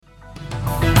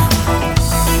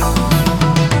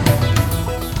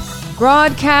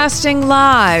Broadcasting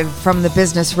live from the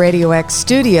Business Radio X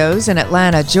studios in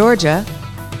Atlanta, Georgia,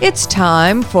 it's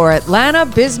time for Atlanta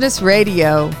Business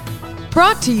Radio.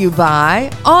 Brought to you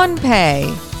by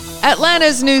OnPay,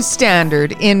 Atlanta's new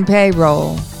standard in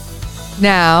payroll.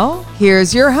 Now,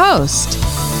 here's your host.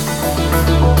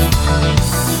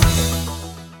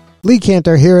 Lee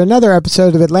Cantor here, another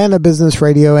episode of Atlanta Business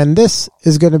Radio, and this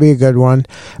is going to be a good one.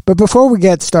 But before we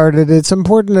get started, it's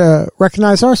important to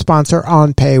recognize our sponsor,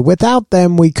 OnPay. Without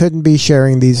them, we couldn't be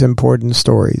sharing these important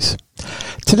stories.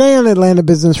 Today on Atlanta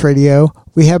Business Radio,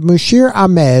 we have Mushir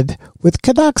Ahmed with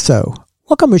Cadoxo.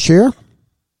 Welcome, Mushir.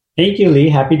 Thank you, Lee.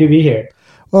 Happy to be here.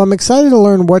 Well, I'm excited to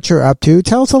learn what you're up to.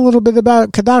 Tell us a little bit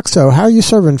about Cadoxo. How are you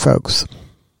serving folks?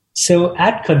 So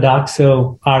at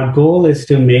Cadoxo, our goal is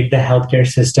to make the healthcare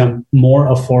system more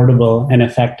affordable and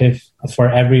effective for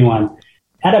everyone.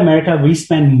 At America, we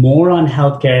spend more on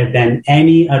healthcare than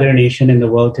any other nation in the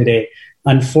world today.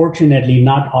 Unfortunately,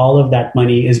 not all of that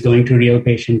money is going to real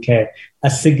patient care. A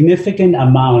significant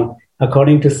amount,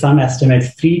 according to some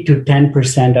estimates, 3 to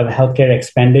 10% of healthcare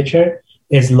expenditure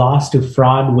is lost to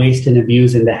fraud, waste, and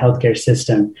abuse in the healthcare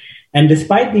system. And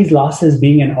despite these losses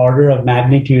being an order of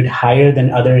magnitude higher than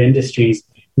other industries,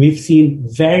 we've seen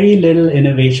very little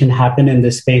innovation happen in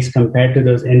this space compared to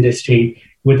those industries,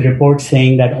 with reports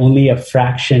saying that only a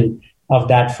fraction of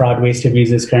that fraud, waste,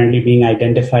 abuse is currently being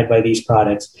identified by these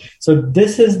products. So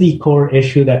this is the core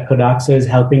issue that Cadoxo is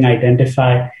helping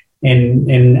identify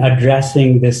in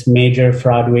addressing this major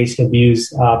fraud, waste,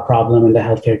 abuse problem in the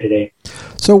healthcare today.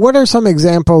 So what are some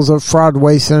examples of fraud,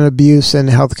 waste, and abuse in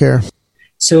healthcare?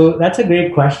 So that's a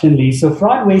great question, Lee. So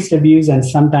fraud, waste, abuse, and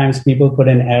sometimes people put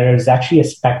in errors, actually a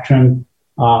spectrum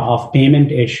of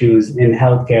payment issues in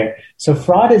healthcare. So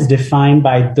fraud is defined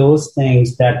by those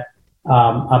things that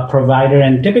a provider,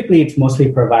 and typically it's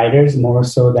mostly providers more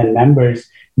so than members,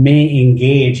 may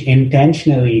engage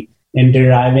intentionally in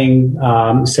deriving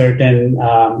certain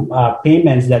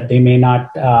payments that they may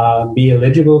not be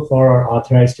eligible for or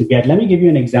authorized to get. Let me give you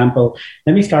an example.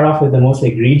 Let me start off with the most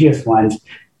egregious ones.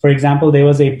 For example, there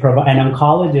was an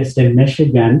oncologist in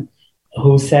Michigan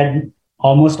who said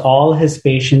almost all his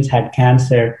patients had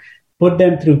cancer, put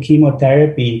them through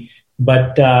chemotherapy,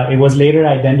 but it was later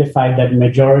identified that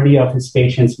majority of his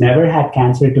patients never had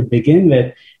cancer to begin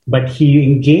with, but he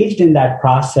engaged in that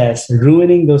process,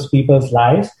 ruining those people's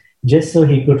lives just so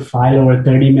he could file over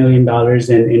 $30 million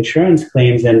in insurance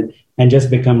claims and just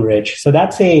become rich. So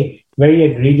that's a very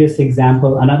egregious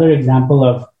example. Another example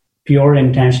of pure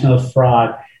intentional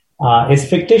fraud is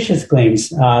fictitious claims.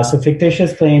 So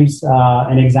fictitious claims,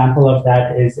 an example of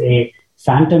that is a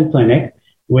phantom clinic,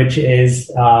 which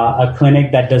is a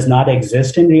clinic that does not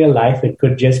exist in real life. It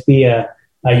could just be a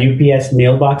UPS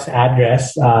mailbox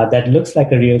address that looks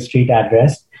like a real street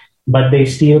address, but they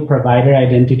steal provider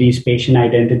identities, patient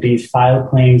identities, file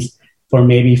claims for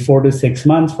maybe 4 to 6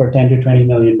 months for $10 to $20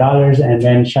 million, and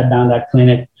then shut down that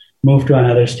clinic, move to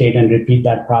another state, and repeat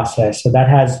that process. So that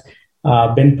has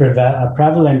been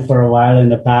prevalent for a while in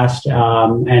the past,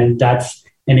 and that's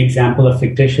an example of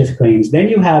fictitious claims. Then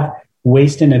you have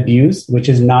waste and abuse, which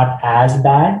is not as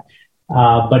bad,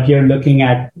 but you're looking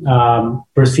at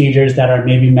procedures that are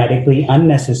maybe medically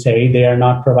unnecessary. They are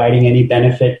not providing any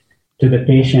benefit to the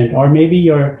patient, or maybe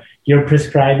you're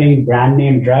prescribing brand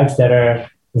name drugs that are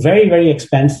very, very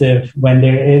expensive when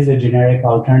there is a generic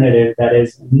alternative that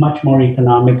is much more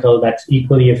economical, that's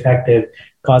equally effective,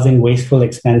 causing wasteful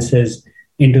expenses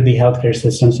into the healthcare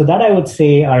system. So that, I would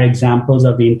say, are examples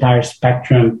of the entire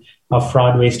spectrum of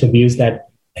fraud, waste, abuse that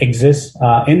exists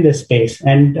in this space.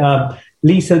 And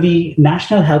Lee, so the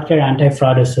National Healthcare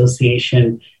Anti-Fraud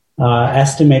Association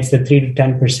estimates the 3 to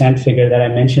 10% figure that I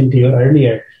mentioned to you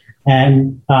earlier.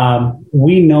 And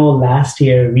we know last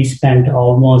year we spent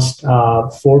almost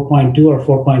 $4.2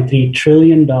 or $4.3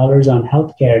 trillion on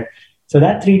healthcare. So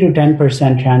that 3 to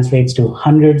 10% translates to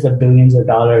hundreds of billions of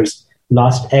dollars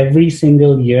lost every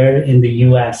single year in the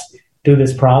U.S. to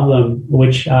this problem,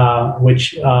 which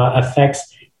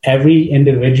affects every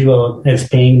individual is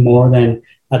paying more than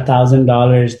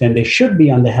 $1,000 than they should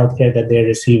be on the healthcare that they're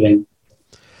receiving.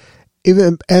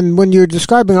 And when you're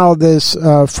describing all this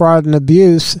fraud and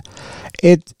abuse,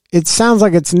 it sounds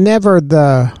like it's never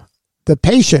the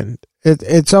patient.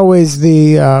 It's always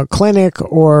the clinic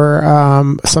or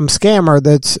some scammer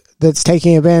that's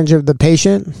taking advantage of the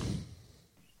patient.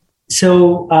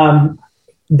 So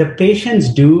the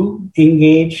patients do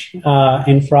engage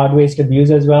in fraud, waste, abuse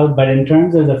as well, but in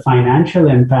terms of the financial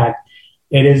impact,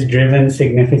 it is driven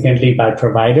significantly by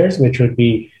providers, which would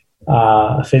be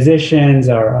physicians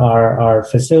or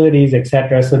facilities, et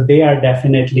cetera. So they are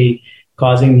definitely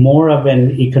causing more of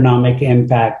an economic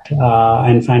impact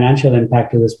and financial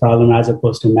impact to this problem as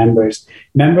opposed to members.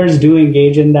 Members do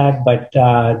engage in that, but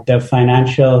the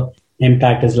financial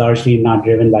impact is largely not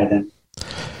driven by them.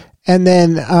 And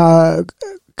then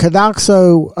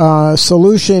Codoxo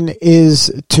solution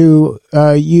is to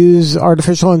use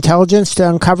artificial intelligence to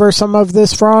uncover some of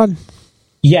this fraud?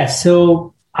 Yes.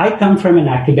 So I come from an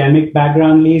academic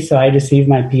background, Lee. So I received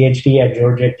my PhD at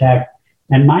Georgia Tech.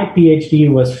 And my PhD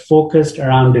was focused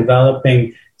around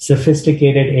developing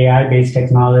sophisticated AI-based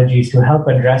technologies to help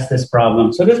address this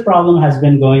problem. So this problem has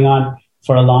been going on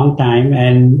for a long time.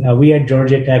 And we at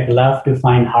Georgia Tech love to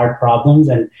find hard problems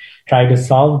and try to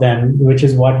solve them, which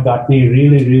is what got me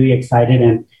really, really excited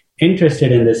and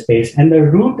interested in this space. And the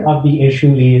root of the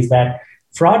issue, Lee, is that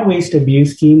fraud, waste,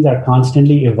 abuse schemes are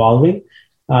constantly evolving.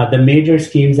 The major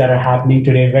schemes that are happening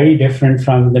today are very different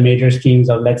from the major schemes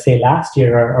of, let's say, last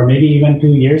year or maybe even 2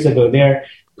 years ago. They're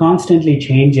constantly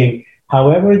changing.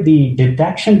 However, the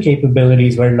detection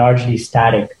capabilities were largely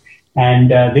static.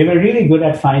 And they were really good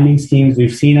at finding schemes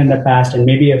we've seen in the past, and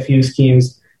maybe a few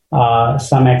schemes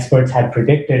some experts had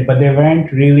predicted, but they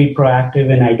weren't really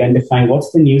proactive in identifying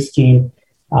what's the new scheme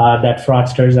that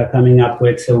fraudsters are coming up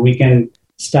with so we can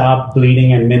stop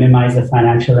bleeding and minimize the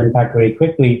financial impact very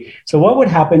quickly. So what would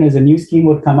happen is a new scheme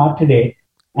would come out today,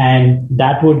 and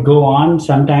that would go on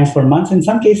sometimes for months, in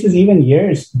some cases even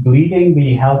years, bleeding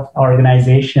the health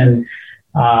organization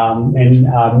in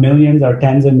millions or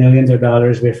tens of millions of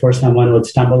dollars before someone would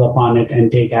stumble upon it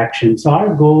and take action. So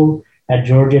our goal at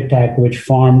Georgia Tech, which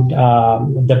formed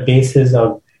the basis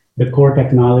of the core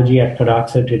technology at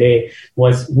Codoxo today,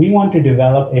 was we want to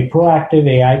develop a proactive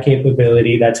AI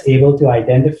capability that's able to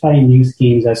identify new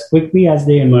schemes as quickly as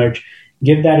they emerge,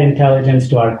 give that intelligence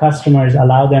to our customers,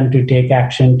 allow them to take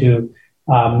action to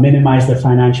minimize the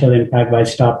financial impact by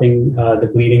stopping the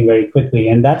bleeding very quickly.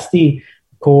 And that's the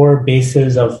core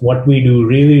basis of what we do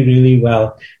really, really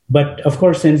well. But of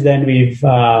course, since then, we've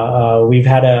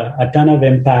had a ton of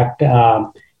impact.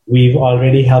 We've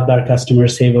already helped our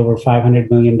customers save over $500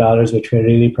 million, which we're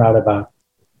really proud about.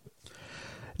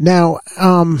 Now,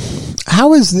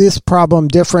 how is this problem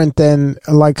different than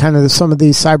like kind of some of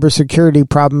these cybersecurity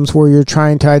problems where you're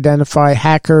trying to identify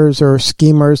hackers or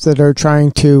schemers that are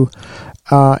trying to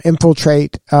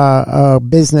infiltrate a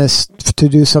business to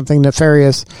do something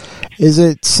nefarious? Is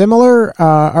it similar?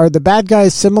 Are the bad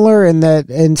guys similar in that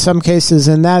in some cases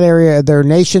in that area they're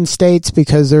nation states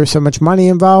because there's so much money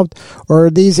involved, or are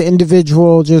these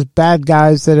individual just bad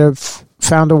guys that have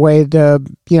found a way to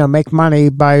make money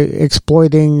by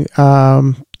exploiting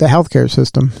the healthcare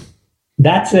system?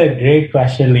 That's a great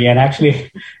question, Lee. And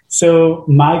actually, so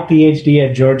my PhD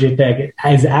at Georgia Tech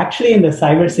is actually in the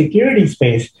cybersecurity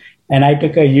space. And I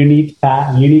took a unique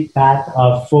path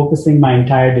of focusing my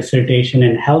entire dissertation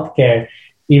in healthcare,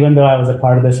 even though I was a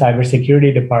part of the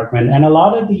cybersecurity department. And a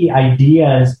lot of the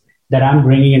ideas that I'm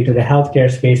bringing into the healthcare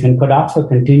space, and Codoxo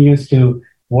continues to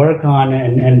work on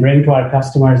and bring to our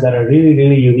customers that are really,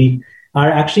 really unique, are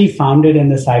actually founded in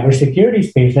the cybersecurity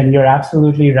space. And you're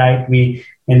absolutely right.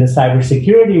 In the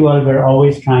cybersecurity world, we're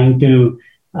always trying to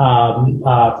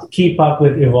keep up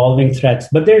with evolving threats.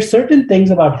 But there are certain things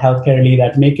about healthcare, Lee,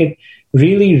 that make it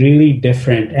really, really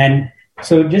different. And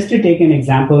so just to take an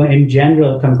example, in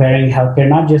general, comparing healthcare,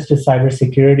 not just to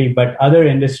cybersecurity, but other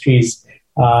industries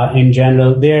in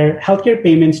general, their healthcare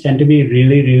payments tend to be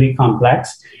really, really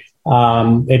complex.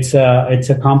 It's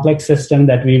a complex system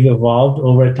that we've evolved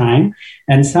over time.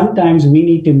 And sometimes we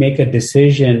need to make a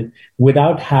decision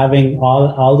without having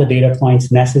all the data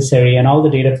points necessary and all the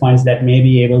data points that may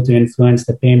be able to influence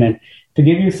the payment. To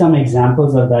give you some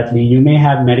examples of that, Lee, you may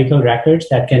have medical records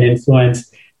that can influence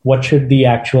what should the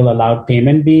actual allowed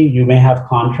payment be. You may have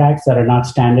contracts that are not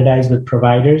standardized with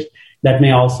providers that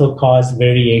may also cause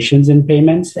variations in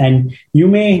payments. And we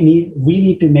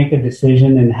need to make a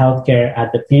decision in healthcare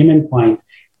at the payment point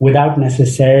without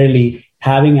necessarily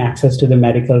having access to the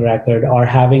medical record or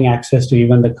having access to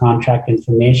even the contract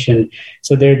information.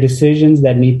 So there are decisions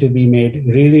that need to be made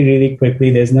really, really quickly.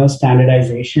 There's no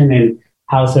standardization in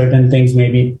how certain things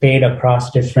may be paid across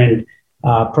different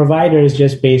providers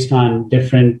just based on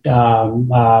different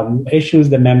issues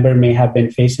the member may have been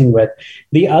facing with.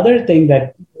 The other thing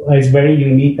that is very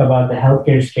unique about the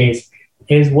healthcare space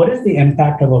is what is the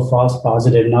impact of a false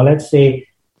positive? Now, let's say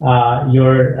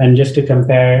and just to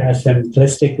compare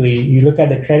simplistically, you look at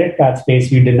the credit card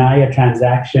space, you deny a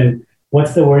transaction.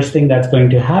 What's the worst thing that's going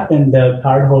to happen? The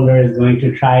cardholder is going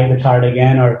to try the card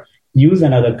again or use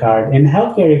another card. In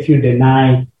healthcare, if you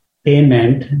deny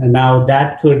payment, now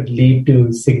that could lead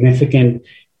to significant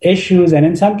issues. And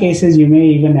in some cases, you may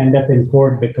even end up in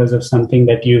court because of something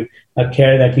a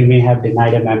care that you may have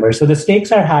denied a member. So the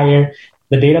stakes are higher.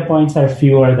 The data points are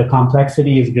fewer. The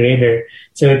complexity is greater.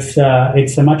 So it's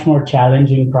a much more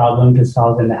challenging problem to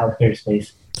solve in the healthcare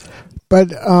space. But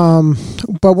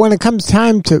when it comes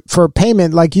time for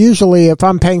payment, like usually if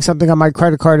I'm paying something on my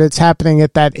credit card, it's happening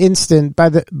at that instant.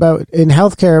 But in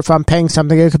healthcare, if I'm paying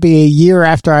something, it could be a year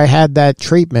after I had that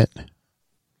treatment.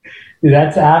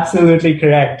 That's absolutely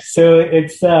correct. So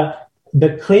it's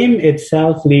the claim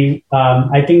itself, Lee.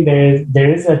 I think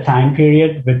there is a time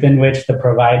period within which the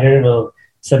provider will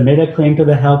submit a claim to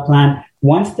the health plan.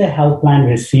 Once the health plan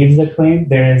receives the claim,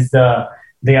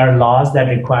 there are laws that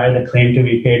require the claim to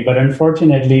be paid. But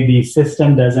unfortunately, the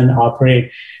system doesn't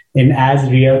operate in as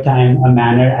real-time a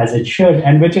manner as it should,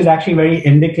 and which is actually very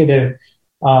indicative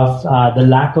of the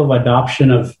lack of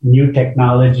adoption of new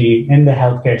technology in the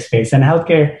healthcare space. And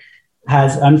healthcare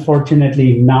has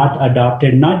unfortunately not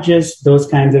adopted not just those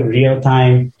kinds of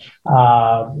real-time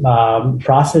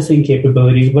processing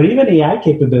capabilities, but even AI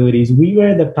capabilities. We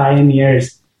were the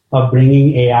pioneers of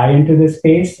bringing AI into this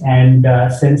space. And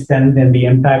since then, the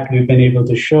impact we've been able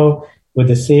to show with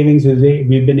the savings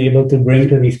we've been able to bring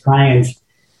to these clients,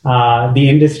 the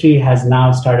industry has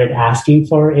now started asking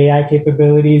for AI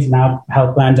capabilities. Now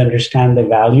health plans understand the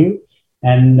value,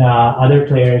 and other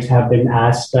players have been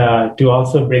asked to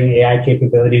also bring AI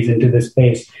capabilities into the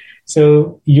space.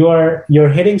 So you're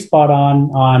hitting spot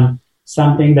on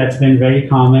something that's been very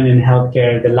common in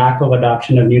healthcare, the lack of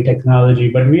adoption of new technology.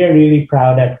 But we are really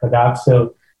proud at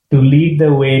Codoxo to lead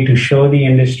the way, to show the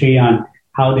industry on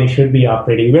how they should be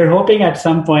operating. We're hoping at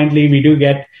some point, Lee, we do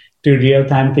get to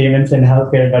real-time payments in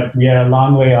healthcare, but we are a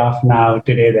long way off now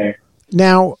today there.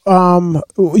 Now,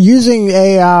 using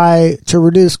AI to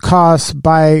reduce costs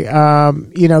by,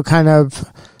 kind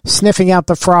of sniffing out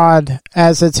the fraud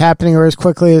as it's happening or as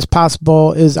quickly as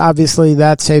possible is obviously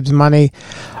that saves money.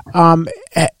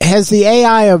 Has the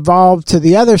AI evolved to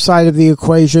the other side of the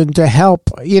equation to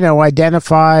help,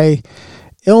 identify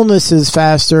illnesses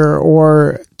faster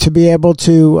or to be able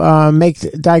to make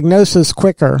diagnosis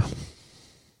quicker?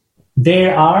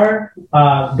 There are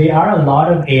a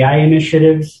lot of AI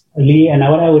initiatives, Lee, and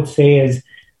what I would say is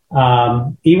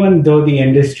even though the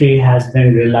industry has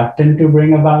been reluctant to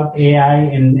bring about AI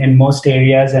in most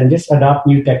areas and just adopt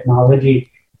new technology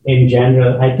in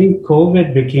general, I think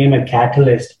COVID became a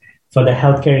catalyst for the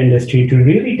healthcare industry to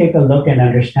really take a look and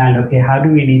understand, okay, how do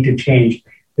we need to change?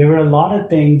 There were a lot of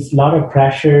things, a lot of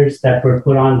pressures that were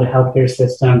put on the healthcare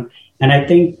system. And I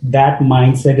think that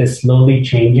mindset is slowly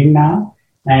changing now.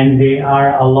 And there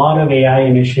are a lot of AI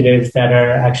initiatives that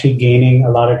are actually gaining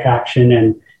a lot of traction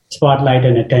and spotlight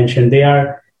and attention. There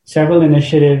are several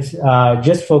initiatives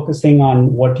just focusing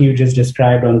on what you just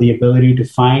described on the ability to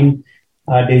find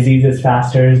diseases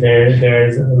faster.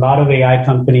 There's a lot of AI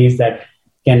companies that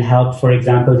can help. For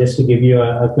example, just to give you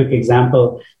a quick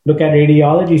example, look at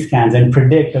radiology scans and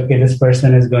predict, okay, this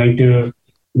person is going to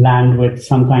land with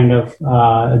some kind of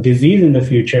disease in the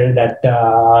future that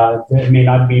may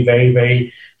not be very,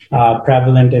 very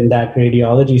prevalent in that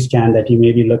radiology scan that you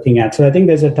may be looking at. So I think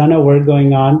there's a ton of work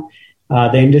going on.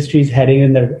 The industry is heading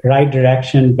in the right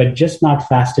direction, but just not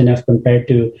fast enough compared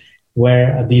to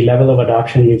where the level of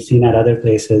adoption we've seen at other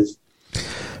places.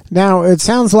 Now, it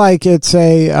sounds like it's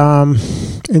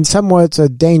in some way it's a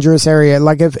dangerous area.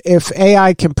 Like if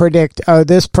AI can predict, oh,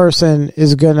 this person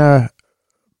is going to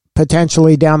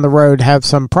potentially down the road have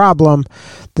some problem,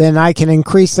 then I can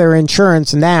increase their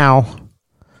insurance now,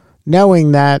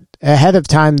 knowing that ahead of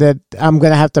time that I'm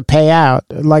going to have to pay out.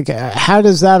 Like, how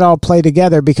does that all play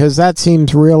together? Because that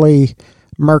seems really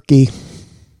murky.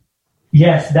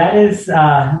 Yes,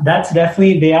 that's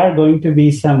definitely, there are going to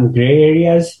be some gray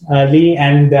areas, Lee.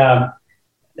 And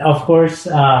of course,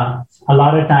 a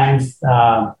lot of times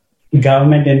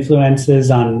government influences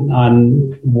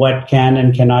on what can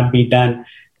and cannot be done,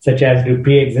 such as do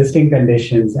pre-existing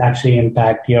conditions actually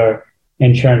impact your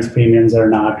insurance premiums or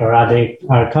not, or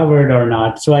are covered or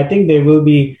not. So I think there will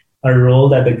be a role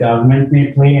that the government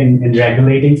may play in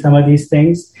regulating some of these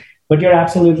things. But you're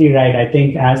absolutely right. I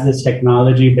think as this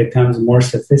technology becomes more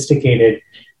sophisticated,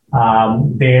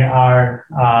 there are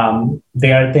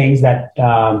things that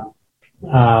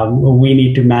we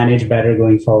need to manage better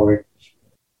going forward.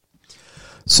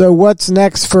 So what's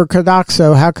next for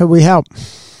Codoxo? How can we help?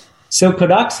 So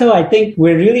Codoxo, I think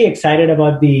we're really excited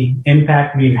about the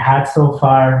impact we've had so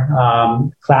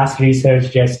far. Class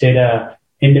Research just did an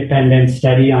independent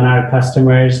study on our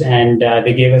customers, and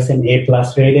they gave us an A+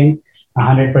 rating.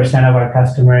 100% of our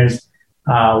customers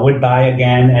would buy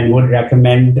again and would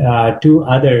recommend to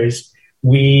others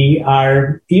we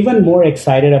are even more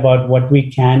excited about what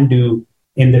we can do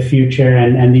in the future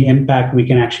and the impact we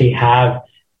can actually have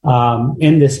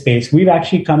in this space. We've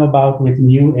actually come about with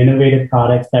new innovative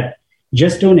products that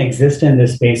just don't exist in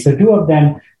this space. So two of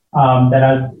them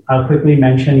that I'll quickly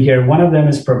mention here. One of them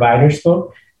is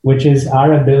ProviderScope, which is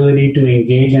our ability to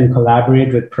engage and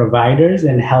collaborate with providers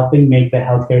in helping make the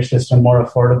healthcare system more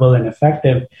affordable and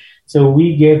effective. So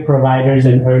we give providers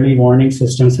an early warning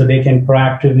system so they can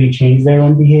proactively change their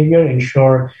own behavior,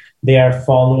 ensure they are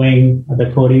following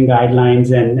the coding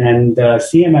guidelines and the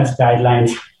CMS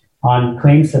guidelines on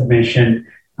claim submission.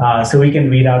 So we can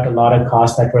weed out a lot of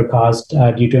costs that were caused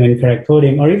due to incorrect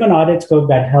coding, or even AuditScope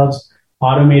that helps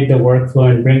automate the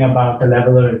workflow and bring about the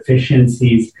level of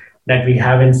efficiencies that we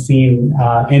haven't seen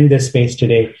in this space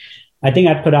today. I think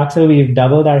at Codoxo, we've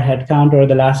doubled our headcount over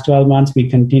the last 12 months. We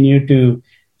continue to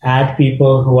add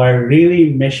people who are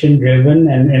really mission-driven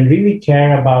and really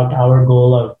care about our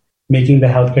goal of making the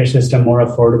healthcare system more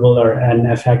affordable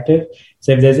and effective.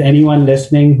 So if there's anyone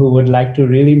listening who would like to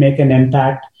really make an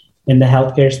impact in the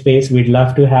healthcare space, we'd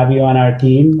love to have you on our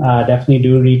team. Definitely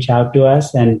do reach out to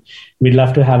us, and we'd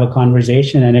love to have a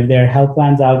conversation. And if there are health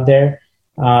plans out there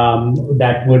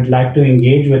that would like to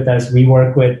engage with us, we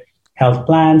work with health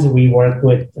plans, we work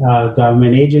with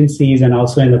government agencies, and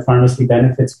also in the pharmacy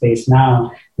benefit space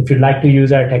now. If you'd like to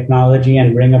use our technology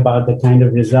and bring about the kind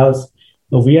of results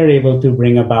we are able to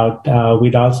bring about,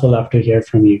 we'd also love to hear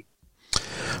from you.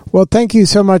 Well, thank you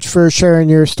so much for sharing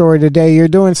your story today. You're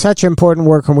doing such important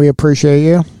work, and we appreciate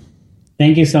you.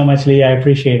 Thank you so much, Lee. I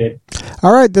appreciate it.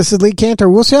 All right, this is Lee Kantor.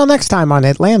 We'll see you all next time on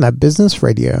Atlanta Business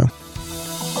Radio.